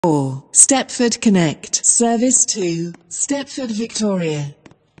4. Stepford Connect. Service to Stepford, Victoria.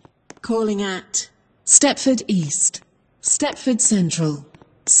 Calling at Stepford East, Stepford Central,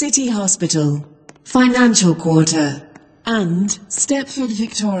 City Hospital, Financial Quarter, and Stepford,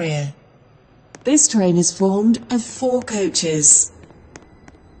 Victoria. This train is formed of 4 coaches.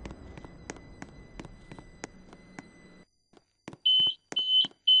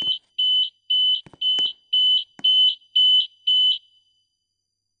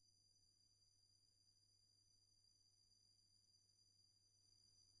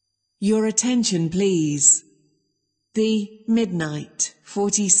 Your attention, please. The Midnight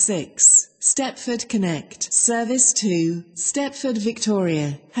 46 Stepford Connect service to Stepford,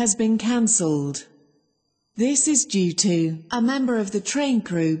 Victoria has been cancelled. This is due to a member of the train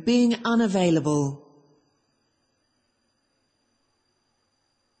crew being unavailable.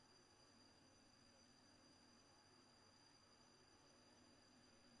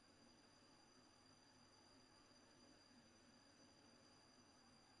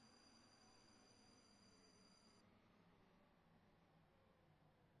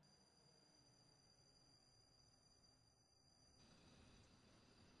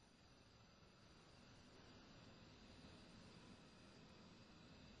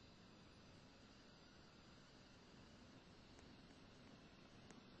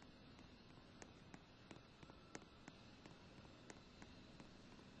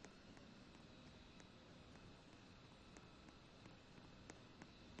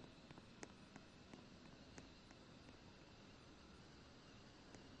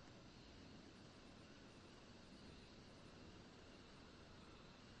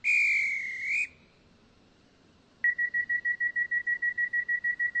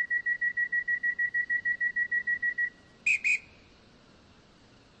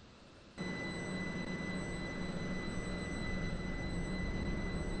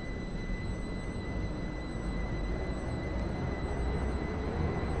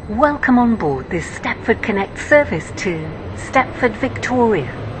 Welcome on board this Stepford Connect service to Stepford, Victoria.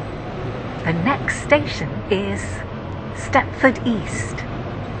 The next station is Stepford East.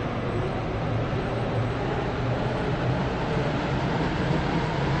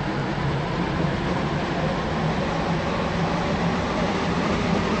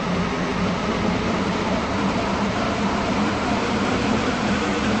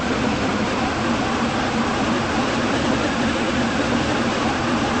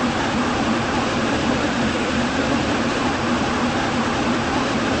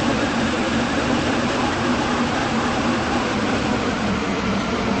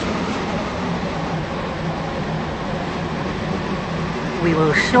 We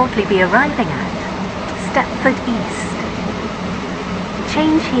will shortly be arriving at Stepford East.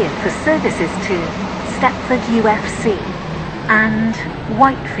 Change here for services to Stepford UFC and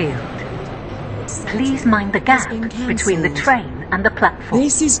Whitefield. Please mind the gap between the train and the platform.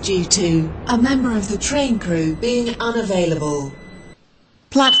 This is due to a member of the train crew being unavailable.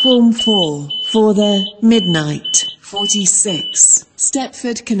 Platform 4 for the Midnight 46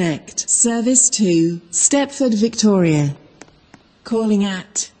 Stepford Connect service to Stepford, Victoria. Calling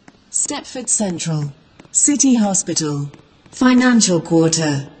at Stepford Central, City Hospital, Financial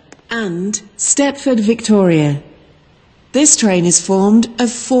Quarter, and Stepford, Victoria. This train is formed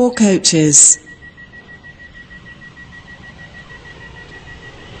of 4 coaches.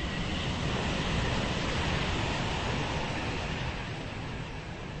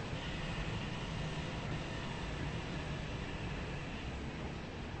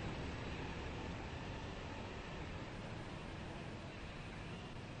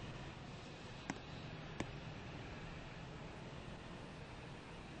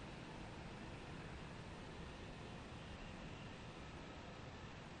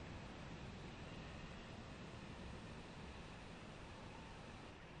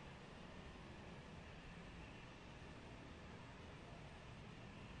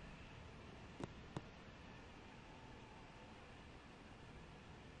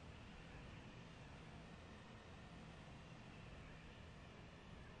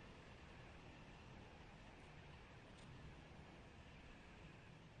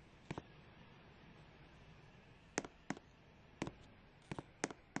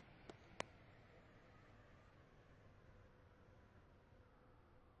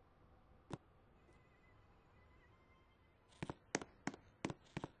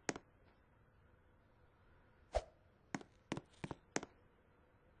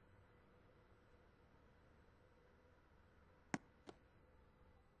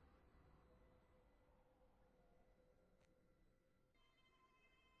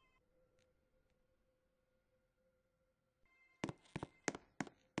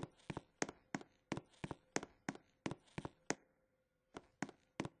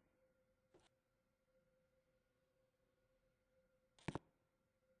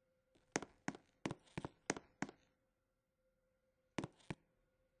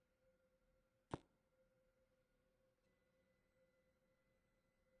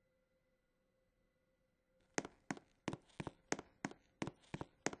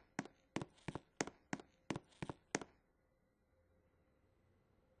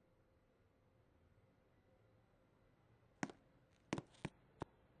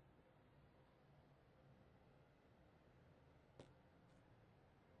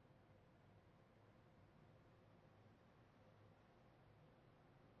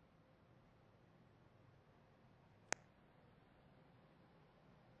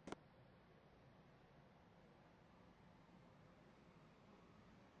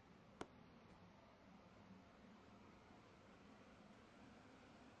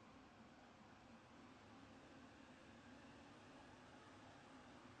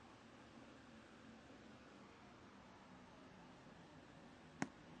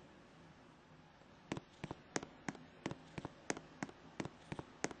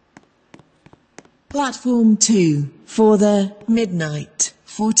 Platform 2 for the midnight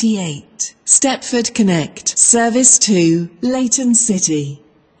 48 Stepford Connect service to Leighton City.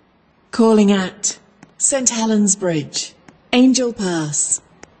 Calling at St Helens Bridge, Angel Pass,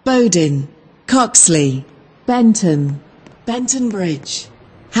 Bowdin, Coxley, Benton, Benton Bridge,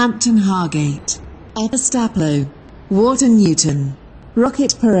 Hampton Hargate, Upper Staplow, Wharton Newton,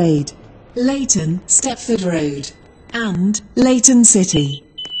 Rocket Parade, Leighton Stepford Road, and Leighton City.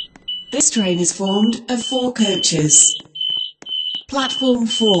 This train is formed of 4 coaches. Platform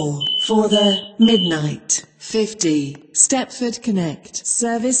 4 for the midnight 50 Stepford Connect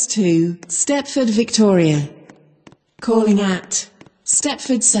service to Stepford Victoria. Calling at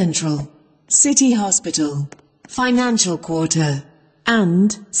Stepford Central, City Hospital, Financial Quarter,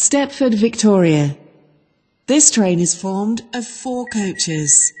 and Stepford Victoria. This train is formed of 4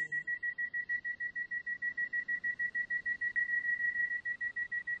 coaches.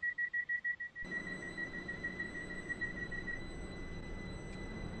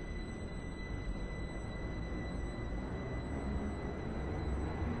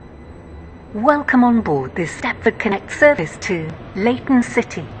 Welcome on board this Stepford Connect service to Leighton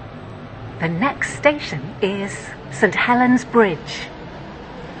City. The next station is St Helens Bridge.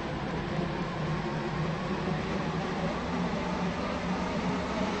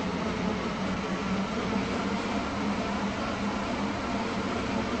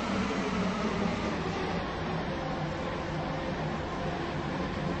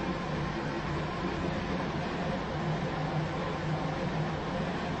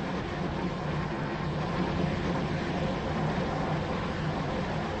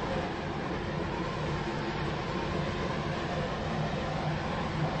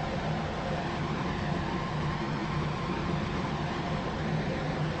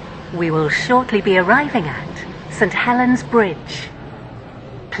 We will shortly be arriving at St Helens Bridge.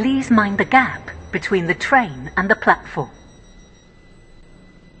 Please mind the gap between the train and the platform.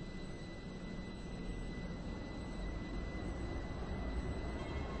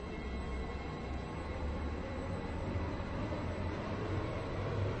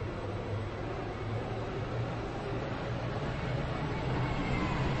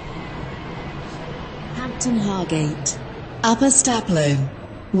 Hampton Hargate, Upper Staplow,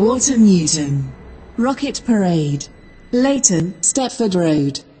 Wharton Newton, Rocket Parade, Leighton Stepford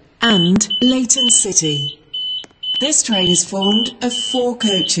Road, and Leighton City. This train is formed of 4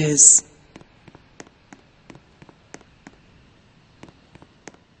 coaches.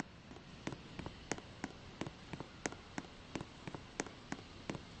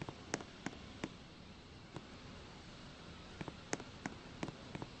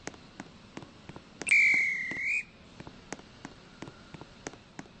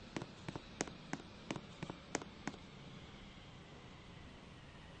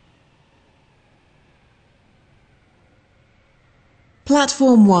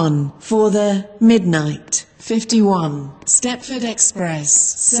 Platform 1 for the midnight 51 Stepford Express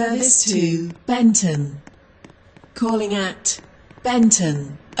service to Benton. Calling at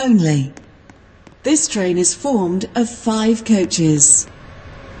Benton only. This train is formed of 5 coaches.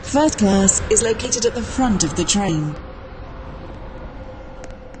 First class is located at the front of the train.